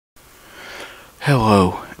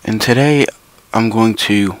Hello, and today I'm going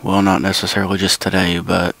to, well, not necessarily just today,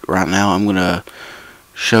 but right now I'm going to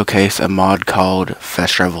showcase a mod called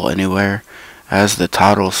Fast Travel Anywhere. As the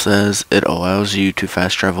title says, it allows you to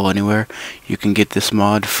fast travel anywhere. You can get this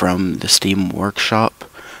mod from the Steam Workshop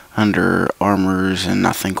under armors and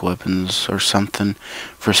I think weapons or something.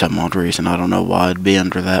 For some odd reason, I don't know why it'd be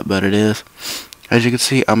under that, but it is. As you can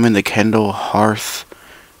see, I'm in the Kendall Hearth,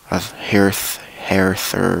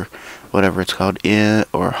 or whatever it's called, in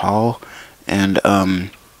or hall, and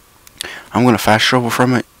I'm gonna fast travel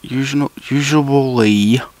from it. Usually,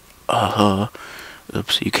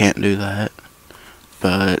 oops, you can't do that,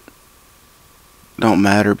 but don't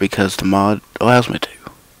matter because the mod allows me to.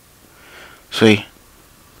 See,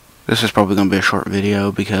 this is probably gonna be a short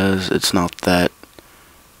video because it's not that,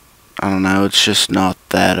 I don't know, it's just not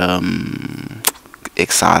that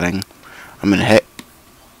exciting. I mean, heck,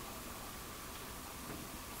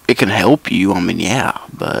 it can help you, I mean, yeah,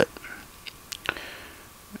 but,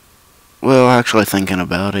 well, actually thinking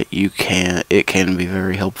about it, it can be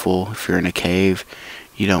very helpful if you're in a cave.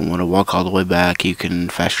 You don't want to walk all the way back, you can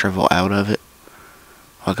fast travel out of it.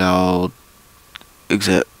 Like I'll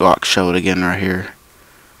show it again right here.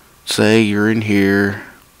 Say you're in here,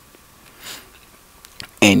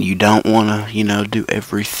 and you don't want to, do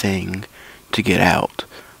everything to get out.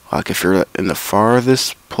 Like if you're in the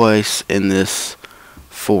farthest place in this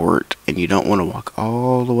fort and you don't want to walk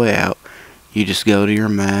all the way out, you just go to your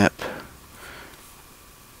map,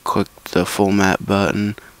 click the full map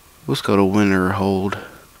button, let's go to winter hold,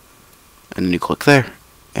 and then you click there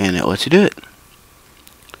and it lets you do it.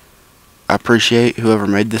 I appreciate whoever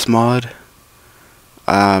made this mod.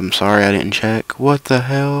 I'm sorry I didn't check. What the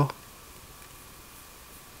hell?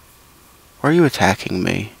 Why are you attacking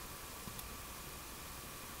me?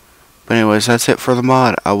 But anyways, that's it for the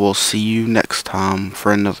mod. I will see you next time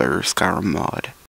for another Skyrim mod.